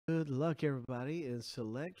Good luck, everybody, in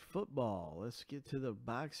select football. Let's get to the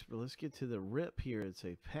box. Let's get to the rip here. It's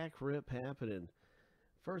a pack rip happening.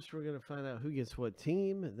 First, we're going to find out who gets what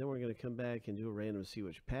team. Then we're going to come back and do a random, see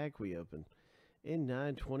which pack we open in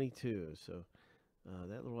 922. So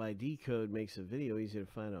that little ID code makes the video easy to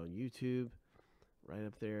find on YouTube. Right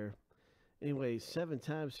up there. Anyway, 7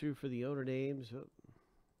 times through for the owner names.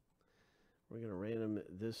 We're going to random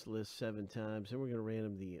this list 7 times. Then we're going to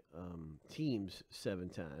random the teams 7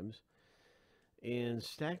 times. And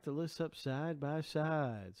stack the lists up side by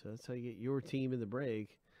side. So that's how you get your team in the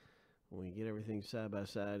break. When we get everything side by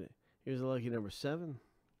side. Here's the lucky number 7.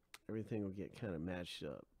 Everything will get kind of matched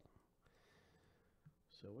up.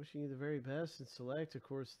 So wishing you the very best in select. Of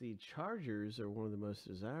course, the Chargers are one of the most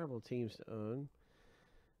desirable teams to own.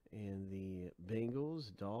 And the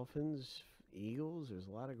Bengals, Dolphins, Eagles. There's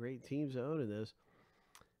a lot of great teams to own in this.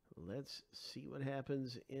 Let's see what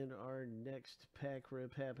happens in our next pack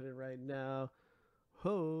rip happening right now.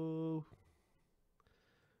 Ho!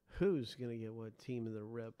 Who's going to get what team in the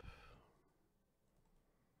rip?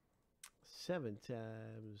 7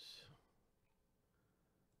 times.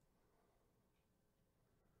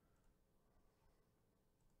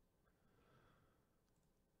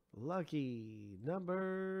 Lucky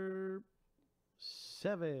number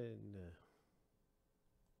 7.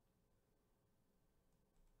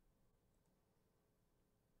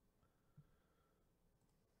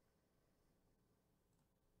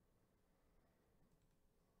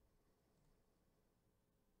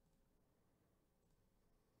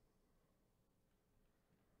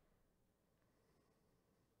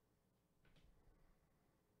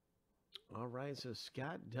 All right, so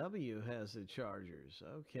Scott W. has the Chargers.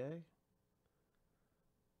 Okay.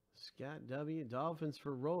 Scott W. Dolphins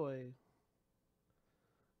for Roy.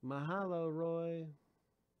 Mahalo, Roy.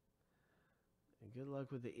 And good luck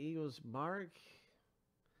with the Eagles, Mark.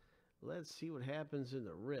 Let's see what happens in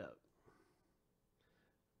the rip.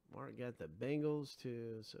 Mark got the Bengals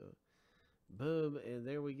too. So, boom, and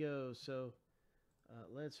there we go. So,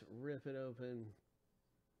 let's rip it open.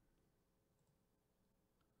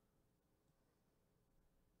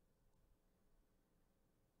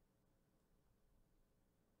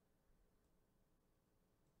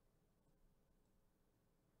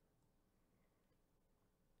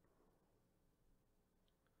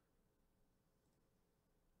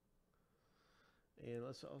 And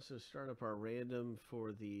let's also start up our random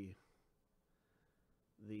for the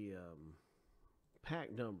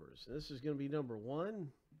pack numbers. This is going to be number 1,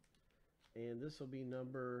 and this will be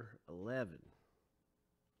number 11.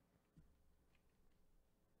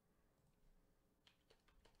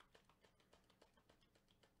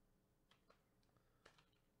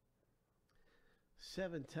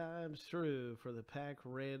 Seven times through for the pack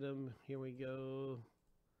random. Here we go.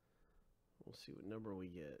 We'll see what number we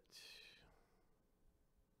get.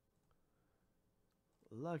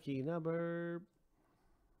 Lucky number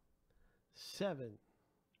 7.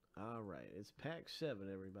 All right, it's pack 7,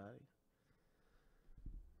 everybody.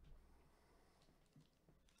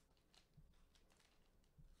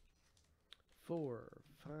 Four,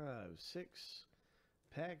 5, 6.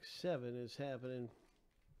 Pack 7 is happening.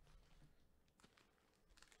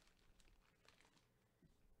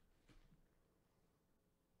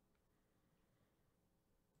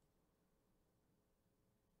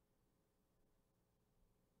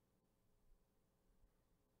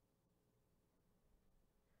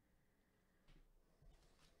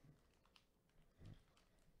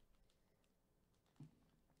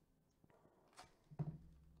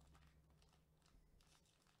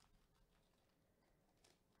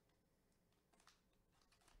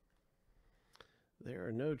 There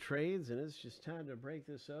are no trades, and it's just time to break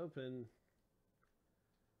this open.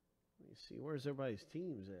 Let me see, where's everybody's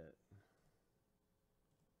teams at?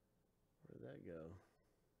 Where'd that go?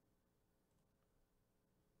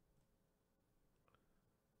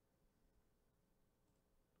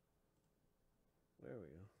 There we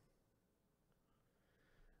go.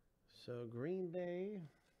 So Green Bay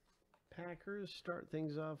Packers start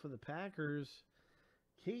things off with the Packers.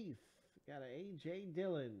 Keith got an A.J.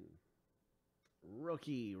 Dillon.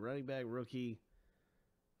 Rookie, running back rookie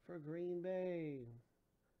for Green Bay.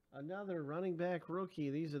 Another running back rookie.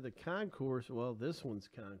 These are the concourse. Well, this one's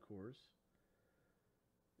concourse.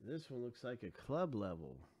 This one looks like a club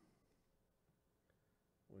level,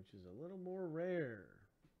 which is a little more rare.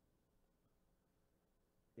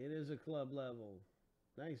 It is a club level.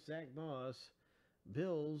 Nice, Zach Moss.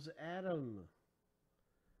 Bills, Adam.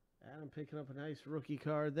 Adam picking up a nice rookie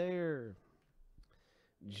card there.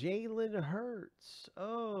 Jalen Hurts.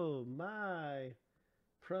 Oh, my.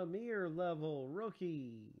 Premier level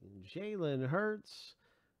rookie. Jalen Hurts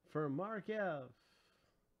for Mark F.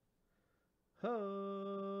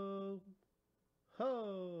 Ho,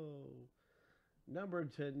 ho.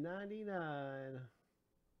 Numbered to 99.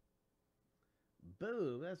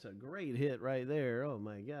 Boom. That's a great hit right there. Oh,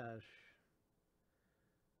 my gosh.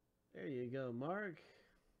 There you go, Mark.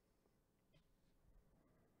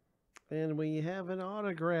 And we have an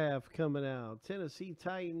autograph coming out. Tennessee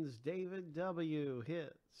Titans, David W.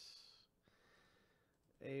 hits.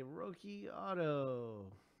 A rookie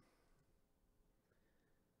auto.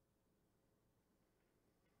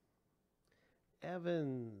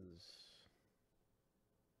 Evans.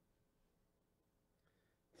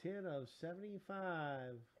 10 of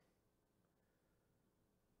 75.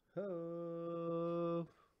 Ho.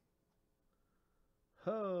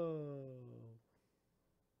 Ho.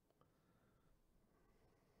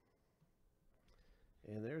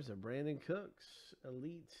 And there's a Brandon Cooks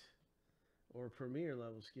Elite or Premier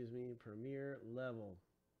level, excuse me, Premier level.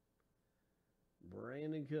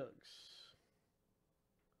 Brandon Cooks.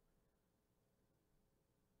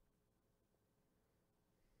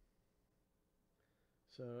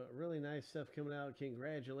 So really nice stuff coming out.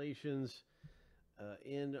 Congratulations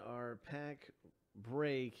in our pack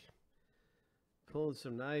break. Pulling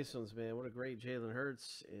some nice ones, man. What a great Jalen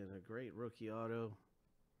Hurts and a great rookie auto.